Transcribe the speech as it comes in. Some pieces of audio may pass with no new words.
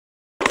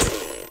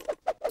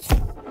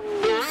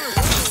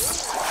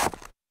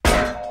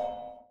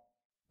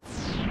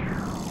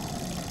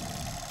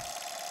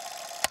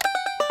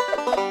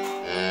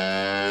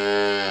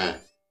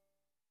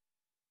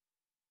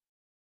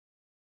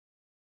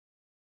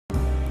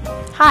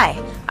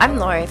Hi, I'm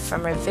Lori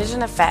from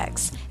Revision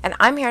Effects, and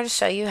I'm here to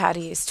show you how to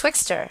use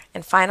Twixtor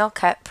in Final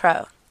Cut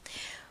Pro.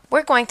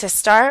 We're going to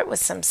start with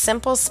some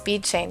simple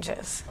speed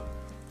changes.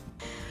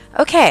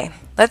 Okay,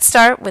 let's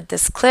start with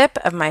this clip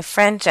of my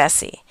friend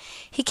Jesse.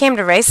 He came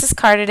to race his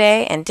car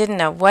today and didn't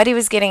know what he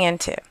was getting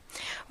into.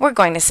 We're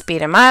going to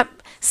speed him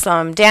up,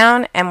 slow him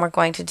down, and we're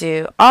going to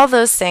do all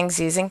those things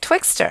using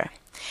Twixtor.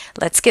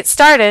 Let's get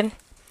started.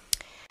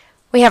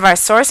 We have our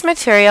source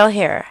material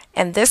here,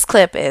 and this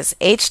clip is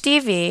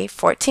HDV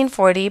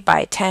 1440 by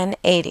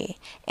 1080,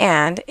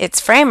 and its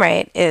frame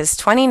rate is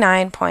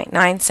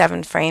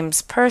 29.97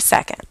 frames per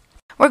second.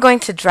 We're going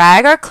to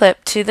drag our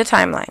clip to the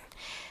timeline.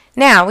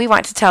 Now we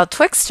want to tell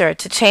Twixtor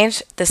to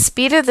change the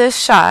speed of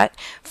this shot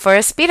for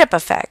a speed-up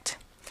effect.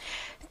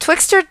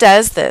 Twixtor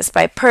does this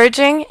by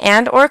purging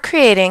and or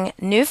creating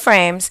new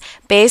frames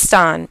based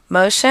on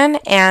motion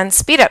and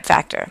speed-up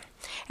factor.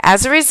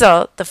 As a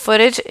result, the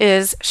footage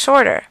is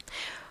shorter.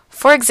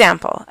 For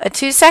example, a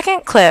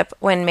 2-second clip,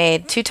 when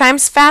made 2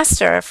 times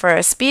faster for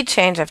a speed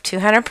change of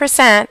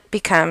 200%,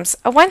 becomes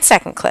a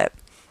 1-second clip.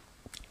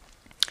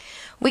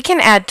 We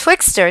can add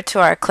Twixtor to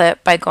our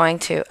clip by going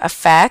to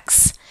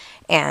Effects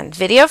and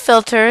Video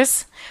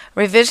Filters,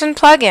 Revision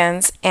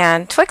Plugins,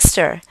 and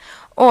Twixtor.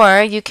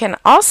 Or you can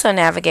also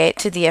navigate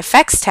to the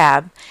Effects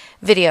tab,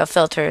 Video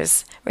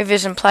Filters,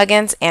 Revision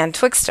Plugins, and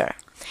Twixtor,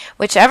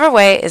 whichever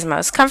way is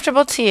most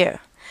comfortable to you.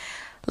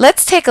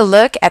 Let's take a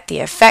look at the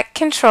effect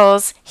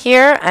controls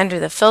here under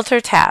the Filter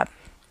tab.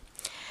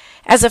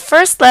 As a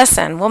first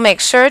lesson, we'll make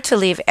sure to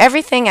leave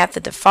everything at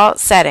the default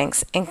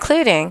settings,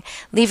 including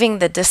leaving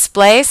the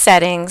display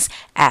settings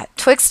at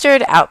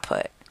Twixtor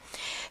output.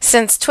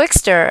 Since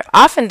Twixtor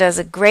often does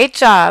a great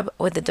job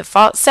with the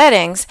default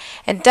settings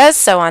and does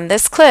so on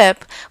this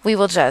clip, we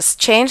will just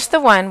change the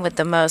one with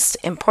the most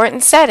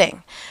important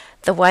setting,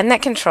 the one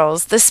that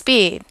controls the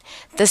speed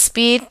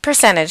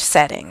percentage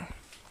setting.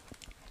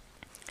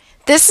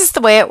 This is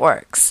the way it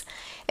works.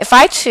 If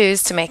I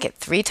choose to make it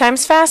 3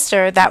 times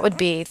faster, that would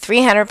be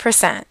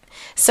 300%.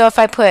 So if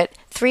I put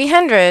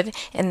 300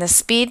 in the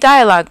speed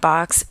dialog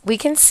box, we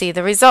can see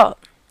the result.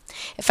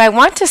 If I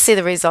want to see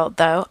the result,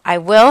 though, I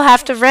will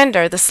have to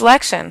render the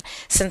selection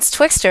since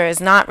Twixtor is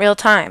not real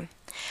time.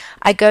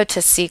 I go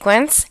to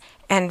Sequence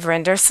and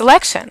Render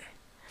Selection.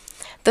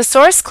 The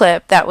source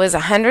clip that was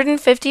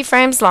 150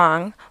 frames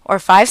long or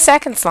 5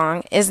 seconds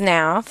long is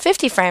now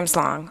 50 frames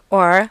long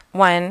or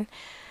 1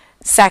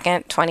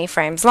 second 20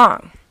 frames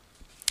long.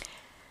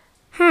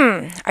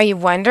 Are you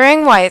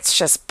wondering why it's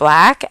just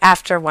black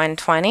after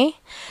 120?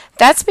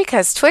 That's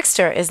because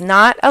Twixtor is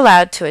not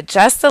allowed to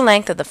adjust the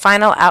length of the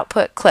final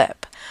output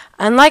clip.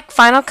 Unlike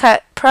Final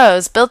Cut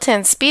Pro's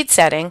built-in speed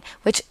setting,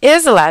 which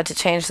is allowed to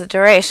change the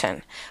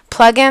duration,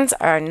 plugins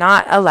are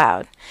not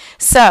allowed.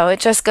 So it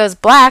just goes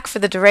black for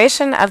the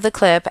duration of the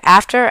clip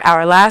after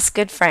our last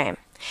good frame.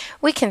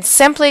 We can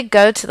simply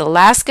go to the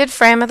last good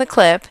frame of the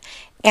clip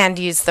and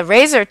use the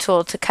razor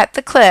tool to cut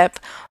the clip,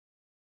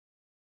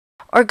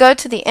 or go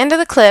to the end of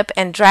the clip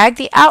and drag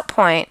the out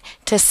point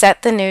to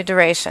set the new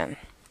duration.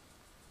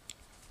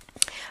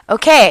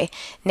 Okay,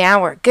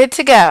 now we're good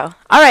to go.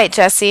 Alright,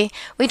 Jesse,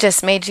 we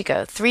just made you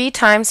go 3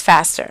 times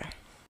faster.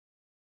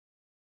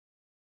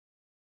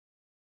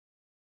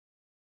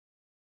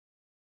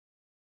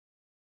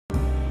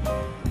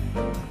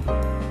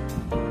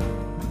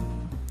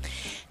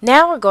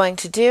 Now we're going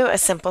to do a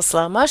simple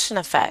slow motion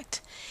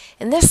effect.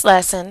 In this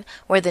lesson,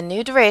 where the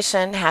new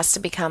duration has to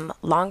become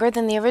longer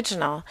than the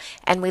original,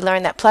 and we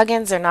learn that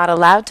plugins are not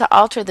allowed to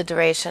alter the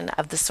duration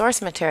of the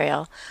source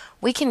material,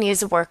 we can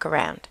use a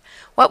workaround.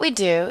 What we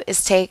do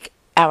is take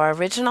our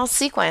original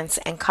sequence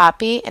and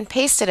copy and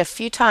paste it a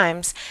few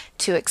times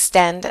to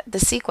extend the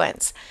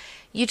sequence.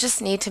 You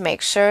just need to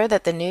make sure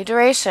that the new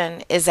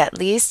duration is at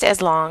least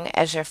as long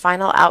as your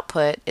final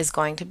output is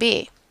going to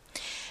be.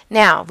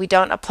 Now, we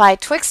don't apply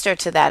Twixtor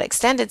to that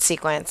extended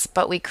sequence,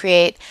 but we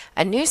create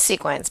a new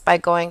sequence by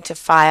going to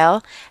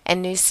File and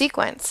New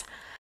Sequence.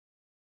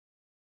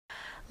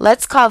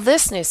 Let's call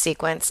this new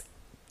sequence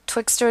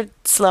Twixtor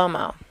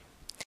Slow-Mo.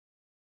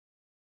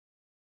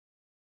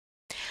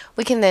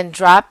 We can then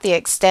drop the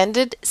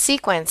extended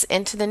sequence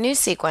into the new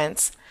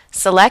sequence,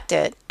 select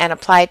it, and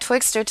apply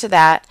Twixtor to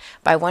that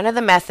by one of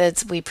the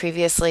methods we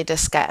previously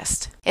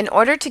discussed. In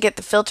order to get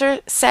the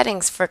filter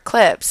settings for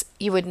clips,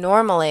 you would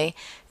normally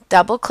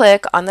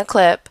double-click on the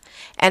clip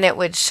and it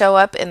would show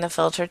up in the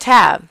Filter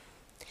tab.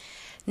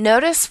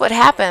 Notice what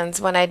happens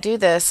when I do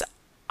this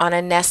on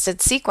a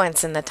nested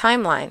sequence in the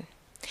timeline.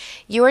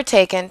 You are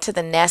taken to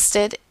the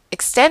nested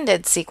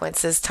extended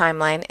sequences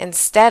timeline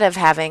instead of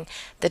having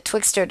the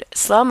Twixtor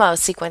slow-mo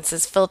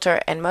sequences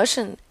filter and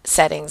motion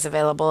settings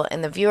available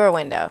in the viewer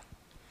window.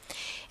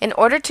 In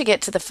order to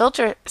get to the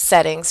filter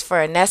settings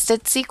for a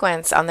nested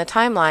sequence on the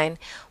timeline,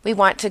 we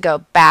want to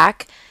go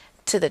back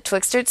to the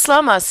Twixtor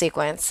slow-mo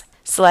sequence,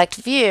 select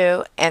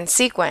View and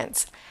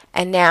Sequence,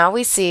 and now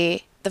we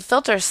see the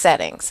filter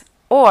settings.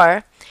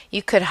 Or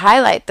you could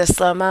highlight the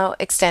slow-mo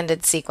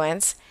extended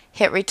sequence,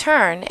 hit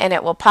Return, and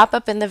it will pop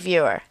up in the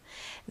viewer.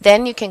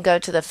 Then you can go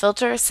to the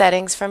filter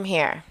settings from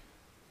here.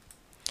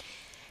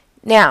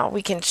 Now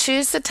we can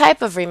choose the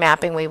type of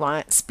remapping we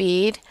want,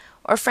 speed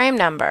or frame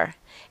number.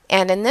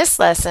 And in this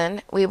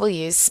lesson, we will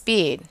use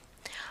speed.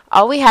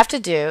 All we have to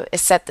do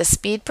is set the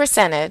speed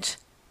percentage.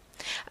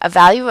 A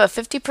value of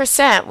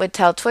 50% would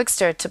tell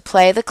Twixtor to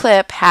play the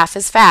clip half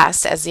as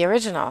fast as the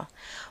original.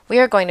 We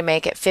are going to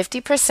make it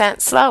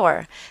 50%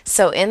 slower,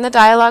 so in the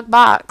dialog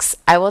box,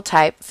 I will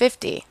type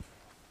 50.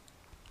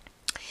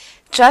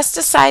 Just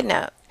a side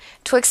note,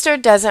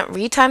 Twixtor doesn't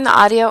retime the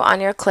audio on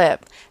your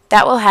clip.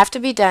 That will have to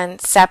be done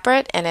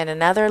separate and in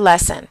another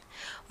lesson.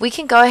 We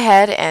can go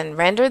ahead and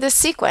render the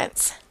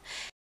sequence.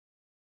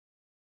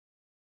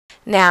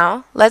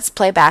 Now, let's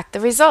play back the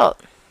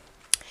result.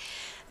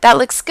 That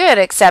looks good,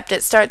 except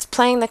it starts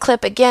playing the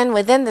clip again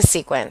within the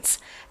sequence.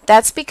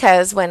 That's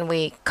because when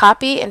we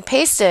copy and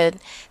pasted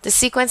the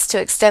sequence to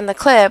extend the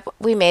clip,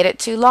 we made it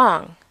too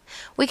long.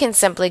 We can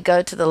simply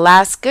go to the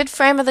last good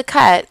frame of the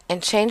cut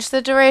and change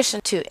the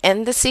duration to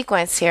end the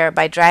sequence here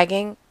by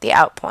dragging the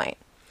out point.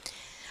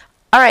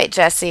 Alright,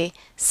 Jesse,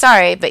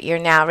 sorry, but you're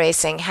now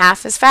racing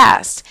half as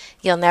fast.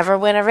 You'll never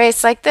win a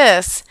race like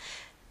this.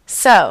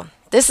 So,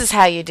 this is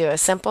how you do a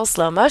simple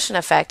slow motion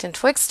effect in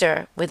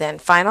Twixtor within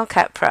Final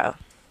Cut Pro.